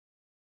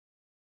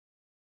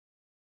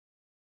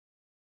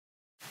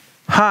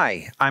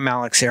Hi, I'm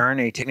Alex Aaron,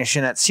 a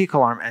technician at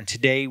SECO-LARM, and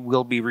today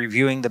we'll be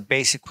reviewing the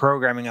basic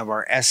programming of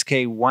our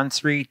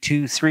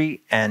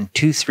SK-1323 and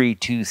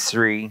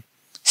 2323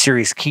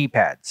 series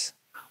keypads.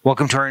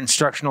 Welcome to our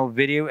instructional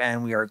video,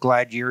 and we are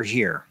glad you're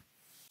here.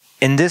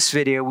 In this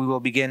video, we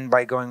will begin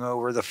by going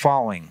over the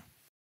following: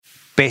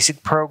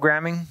 basic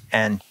programming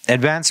and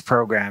advanced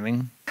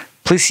programming.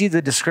 Please see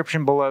the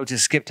description below to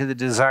skip to the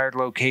desired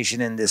location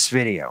in this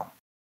video.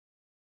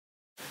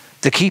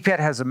 The keypad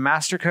has a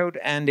master code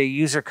and a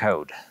user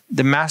code.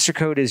 The master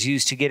code is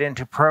used to get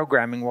into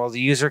programming, while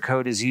the user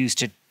code is used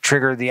to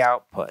trigger the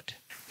output.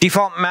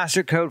 Default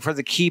master code for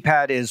the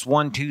keypad is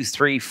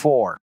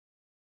 1234.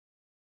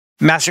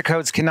 Master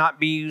codes cannot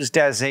be used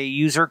as a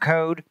user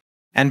code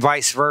and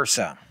vice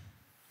versa.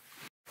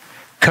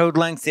 Code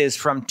length is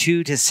from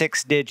 2 to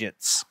 6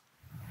 digits.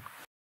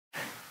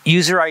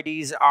 User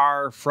IDs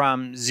are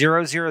from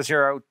 000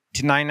 to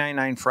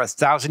 999 for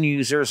 1,000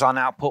 users on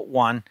output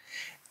 1,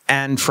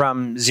 and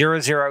from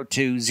 00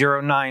 to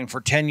 09 for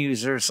 10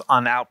 users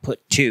on output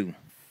 2.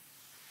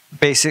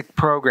 Basic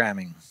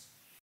programming.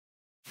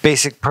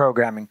 Basic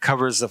programming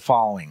covers the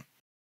following: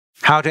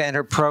 how to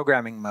enter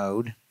programming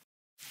mode,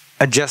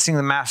 adjusting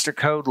the master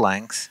code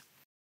length,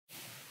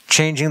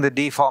 changing the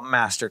default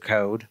master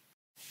code,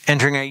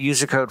 entering a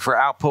user code for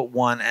output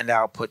 1 and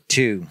output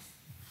 2.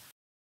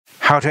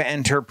 How to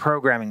enter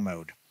programming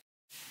mode.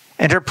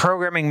 Enter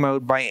programming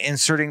mode by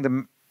inserting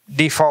the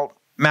default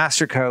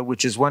master code,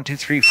 which is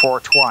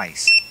 1234,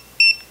 twice.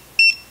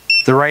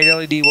 The right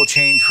LED will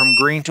change from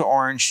green to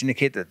orange to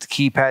indicate that the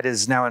keypad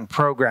is now in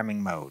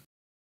programming mode.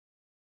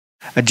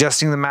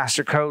 Adjusting the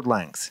master code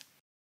length.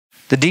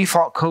 The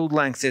default code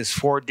length is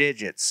 4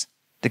 digits.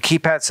 The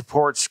keypad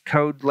supports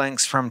code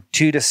lengths from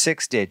 2 to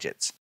 6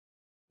 digits.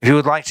 If you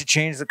would like to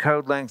change the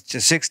code length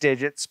to 6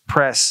 digits,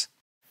 press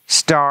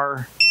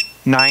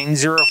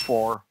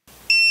 *904,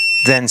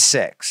 then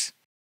 6.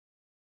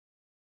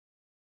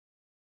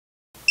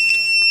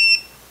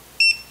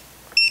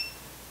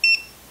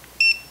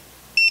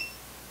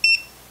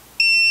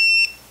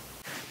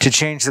 To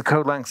change the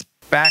code length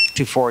back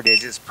to 4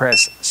 digits,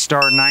 press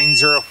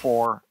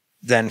 *904,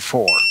 then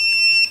 4.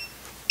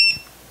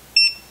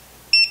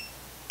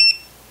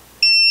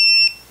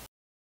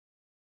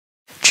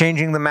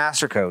 Changing the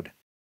master code.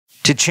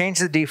 To change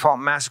the default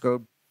master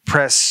code,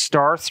 press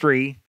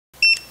 *3,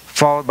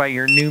 followed by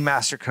your new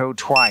master code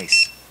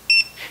twice.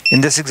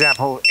 In this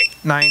example,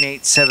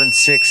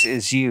 9876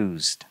 is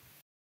used.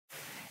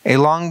 A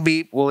long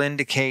beep will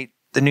indicate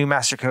the new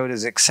master code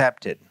is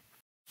accepted.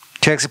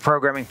 To exit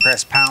programming,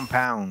 press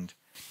 ##.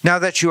 Now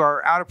that you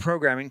are out of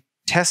programming,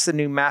 test the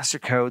new master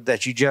code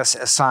that you just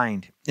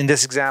assigned. In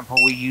this example,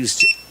 we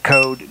used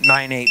code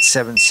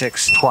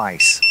 9876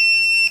 twice.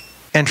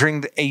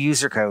 Entering a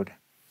user code.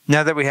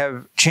 Now that we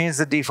have changed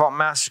the default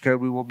master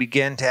code, we will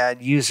begin to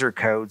add user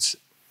codes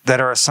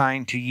that are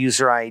assigned to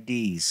user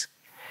IDs.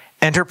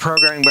 Enter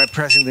programming by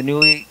pressing the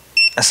newly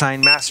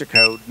assigned master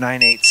code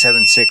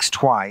 9876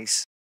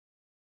 twice.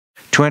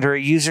 To enter a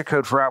user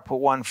code for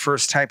output 1,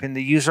 first type in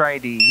the user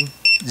ID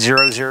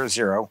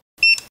 000,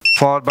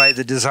 followed by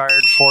the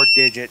desired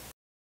 4-digit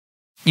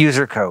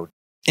user code.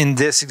 In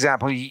this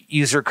example,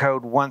 user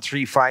code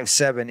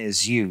 1357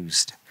 is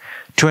used.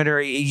 To enter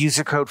a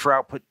user code for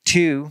output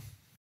 2,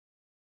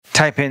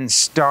 type in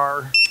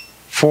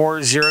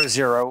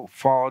 *400,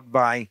 followed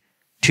by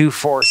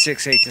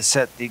 2468 to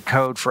set the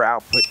code for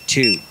output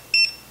 2.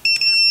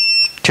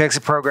 To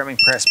exit programming,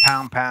 press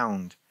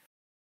 ##.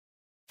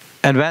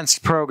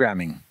 Advanced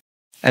programming.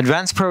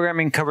 Advanced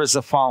programming covers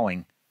the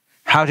following: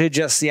 how to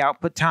adjust the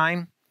output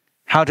time,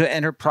 how to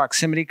enter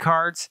proximity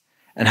cards,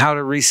 and how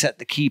to reset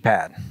the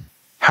keypad.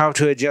 How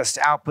to adjust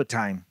output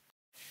time.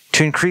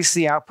 To increase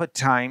the output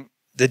time,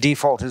 the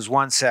default is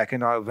 1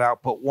 second of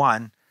output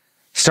 1.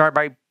 Start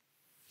by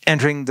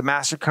entering the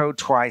master code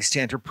twice to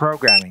enter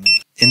programming.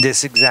 In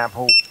this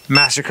example,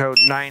 master code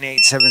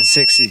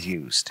 9876 is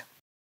used.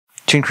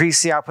 To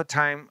increase the output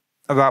time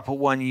of output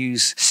 1,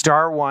 use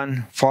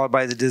 *1 followed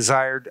by the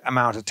desired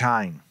amount of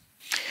time.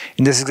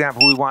 In this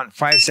example, we want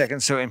 5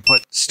 seconds, so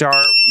input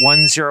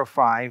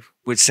 *105,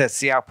 which sets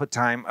the output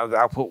time of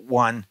output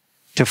 1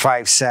 to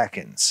 5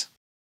 seconds.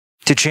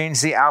 To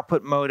change the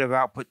output mode of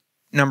output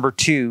number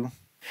 2,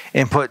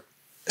 input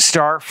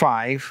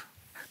 *5.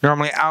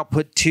 Normally,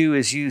 output 2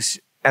 is used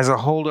as a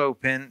hold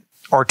open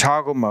or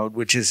toggle mode,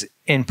 which is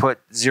input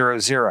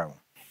 00.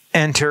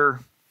 Enter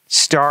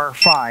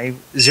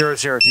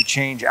 *500 to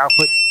change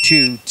output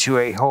 2 to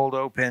a hold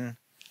open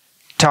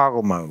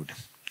toggle mode.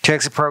 To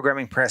exit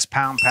programming, press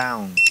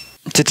 ##.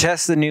 To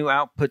test the new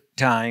output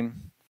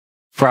time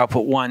for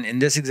output 1, in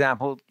this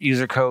example,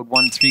 user code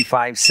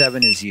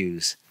 1357 is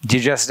used. The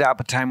adjusted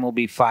output time will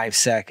be 5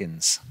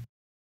 seconds.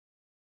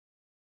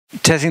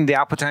 Testing the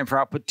output time for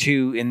output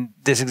 2, in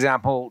this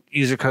example,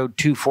 user code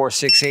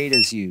 2468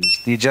 is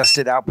used. The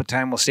adjusted output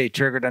time will stay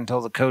triggered until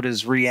the code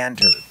is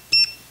re-entered.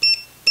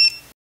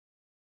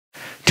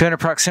 To enter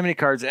proximity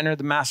cards, enter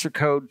the master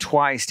code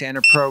twice to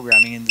enter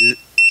programming.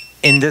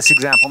 In this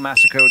example,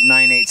 master code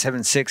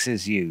 9876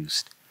 is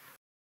used.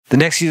 The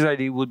next user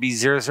ID would be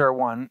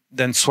 001,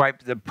 then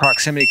swipe the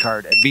proximity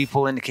card. A beep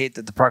will indicate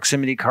that the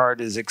proximity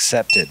card is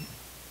accepted.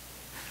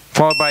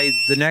 Followed by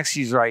the next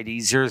user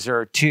ID,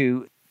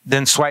 002,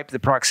 then swipe the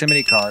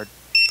proximity card.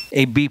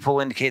 A beep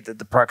will indicate that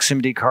the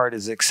proximity card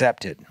is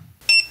accepted.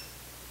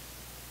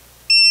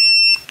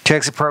 To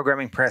exit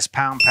programming, press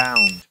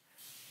 ##.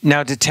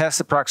 Now to test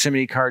the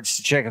proximity cards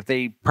to check if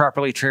they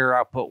properly trigger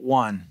output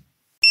 1.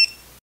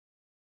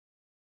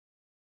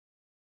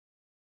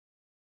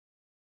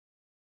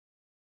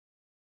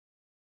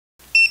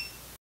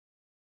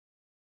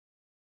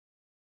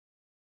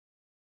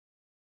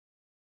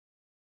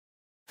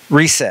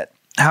 Reset.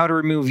 How to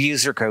remove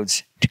user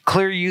codes. To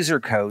clear user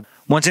code,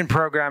 once in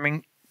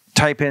programming,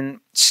 type in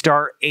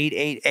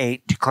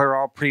 *888 to clear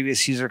all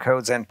previous user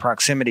codes and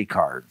proximity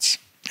cards.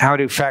 How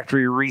to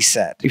factory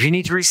reset. If you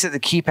need to reset the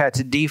keypad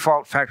to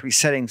default factory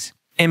settings,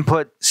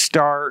 input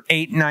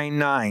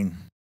 *899.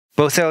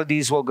 Both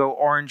LEDs will go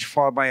orange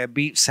followed by a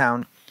beep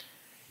sound,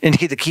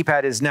 indicate the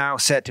keypad is now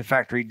set to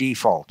factory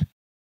default.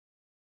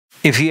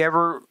 If you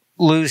ever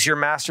lose your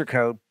master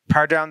code,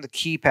 power down the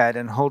keypad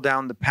and hold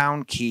down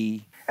the #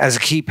 key as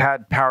the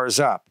keypad powers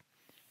up.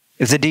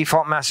 If the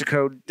default master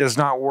code does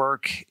not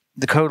work,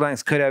 the code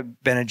length could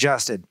have been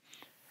adjusted.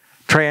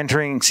 Try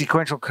entering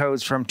sequential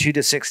codes from 2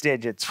 to 6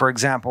 digits, for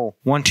example,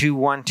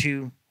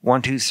 1212,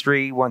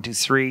 123,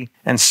 123,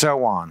 and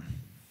so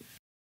on.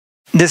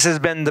 This has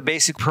been the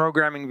basic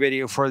programming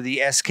video for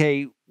the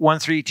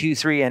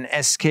SK-1323 and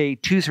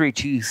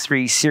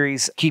SK-2323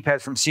 series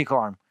keypads from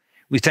SECO-LARM.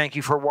 We thank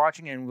you for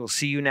watching and we'll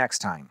see you next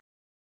time.